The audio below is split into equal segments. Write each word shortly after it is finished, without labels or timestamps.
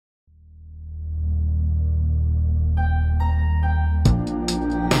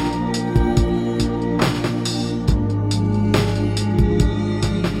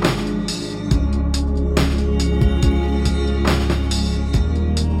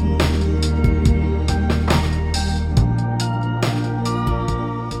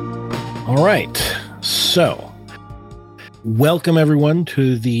All right. So, welcome everyone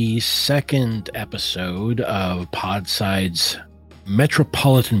to the second episode of Podside's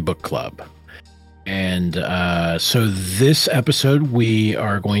Metropolitan Book Club. And so this episode, we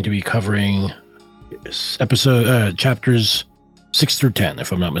are going to be covering chapters 6 through 10,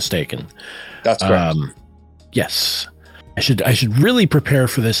 if I'm not mistaken. That's correct. Yes. I should really prepare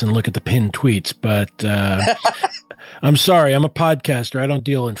for this and look at the pinned tweets, but I'm sorry. I'm a podcaster. I don't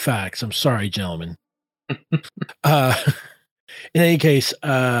deal in facts. I'm sorry, gentlemen. In any case,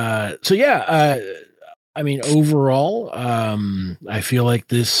 I mean, overall, I feel like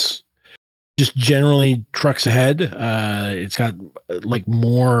this just generally trucks ahead. It's got like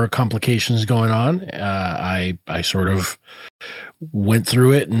more complications going on. I sort of went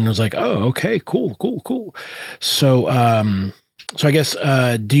through it and was like, oh, okay, cool. So, so I guess,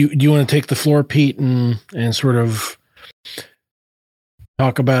 do you want to take the floor, Pete, and sort of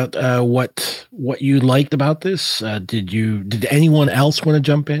talk about what you liked about this? Did anyone else want to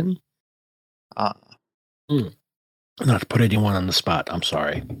jump in? Not to put anyone on the spot. I'm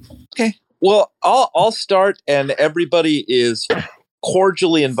sorry. Okay. Well, I'll start, and everybody is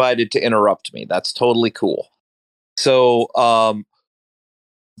cordially invited to interrupt me. That's totally cool. So,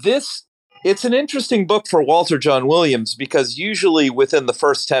 it's an interesting book for Walter John Williams, because usually within the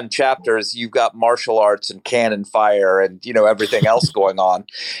first 10 chapters, you've got martial arts and cannon fire and, everything else going on.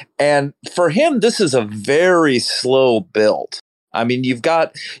 And for him, this is a very slow build. I mean, you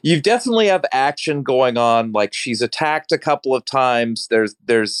definitely have action going on. Like, she's attacked a couple of times.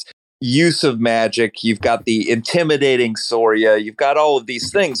 There's use of magic. You've got the intimidating Soria. You've got all of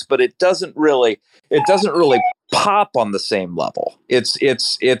these things, but it doesn't really pop on the same level. It's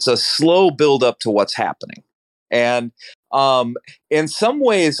a slow build up to what's happening. And in some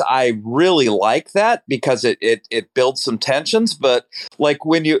ways I really like that, because it builds some tensions. But like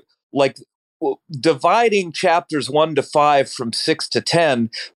when you dividing chapters 1 to 5 from 6 to 10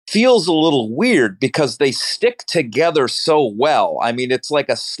 feels a little weird, because they stick together so well. I mean, it's like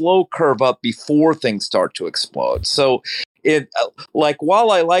a slow curve up before things start to explode. So while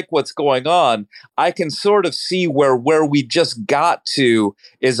I like what's going on, I can sort of see where we just got to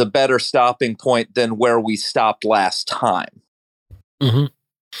is a better stopping point than where we stopped last time. Mm-hmm.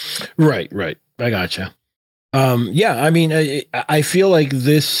 Right. I gotcha. I mean, I feel like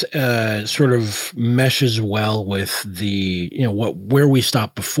this sort of meshes well with the, where we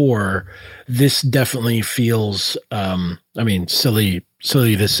stopped before. This definitely feels, I mean, silly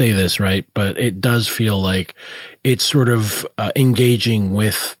to say this, right? But it does feel like it's sort of engaging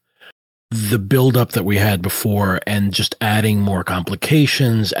with the buildup that we had before, and just adding more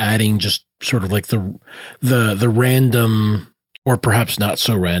complications, adding just sort of like the random, or perhaps not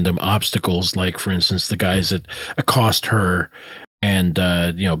so random, obstacles, like, for instance, the guys that accost her and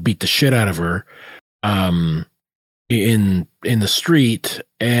beat the shit out of her in the street.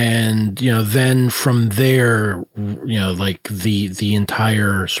 And then from there, like the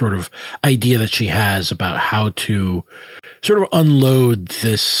entire sort of idea that she has about how to sort of unload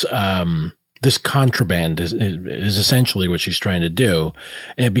this this contraband is essentially what she's trying to do.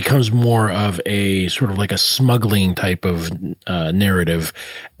 And it becomes more of a sort of like a smuggling type of narrative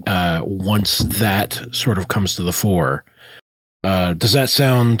once that sort of comes to the fore. Does that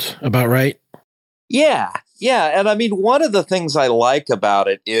sound about right? Yeah. And I mean, one of the things I like about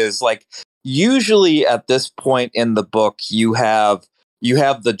it is, like, usually at this point in the book, you have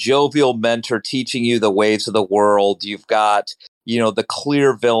the jovial mentor teaching you the ways of the world. You've got the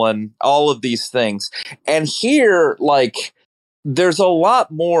clear villain, all of these things. And here, like, there's a lot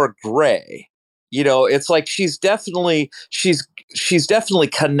more gray. It's like she's definitely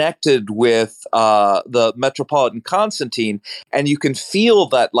connected with the Metropolitan Constantine, and you can feel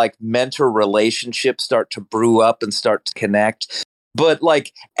that, like, mentor relationships start to brew up and start to connect. But,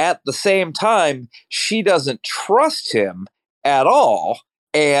 like, at the same time, she doesn't trust him at all.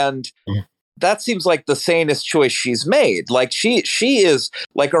 And that seems like the sanest choice she's made. Like, she is,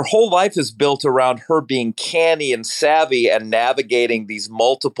 like, her whole life is built around her being canny and savvy and navigating these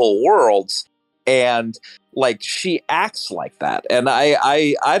multiple worlds. And, like, she acts like that. And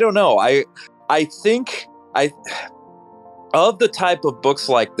I don't know. I think of the type of books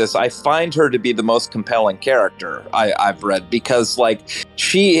like this, I find her to be the most compelling character I've read, because, like,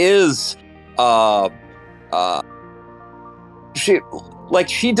 she is,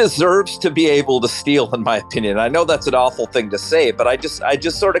 she deserves to be able to steal, in my opinion. I know that's an awful thing to say, but I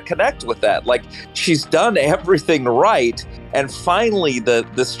just sort of connect with that. Like, she's done everything right, and finally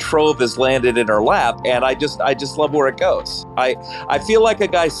this trove has landed in her lap, and I just love where it goes. I feel like a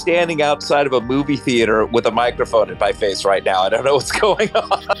guy standing outside of a movie theater with a microphone in my face right now. I don't know what's going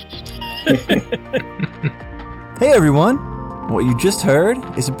on. Hey everyone! What you just heard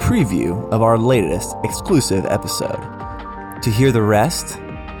is a preview of our latest exclusive episode. To hear the rest,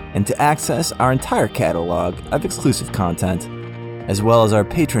 and to access our entire catalog of exclusive content, as well as our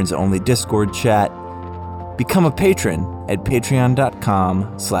patrons-only Discord chat, become a patron at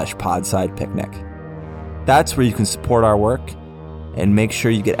patreon.com/podsidepicnic. That's where you can support our work and make sure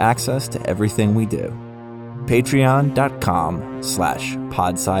you get access to everything we do.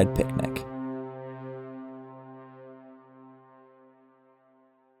 patreon.com/podsidepicnic.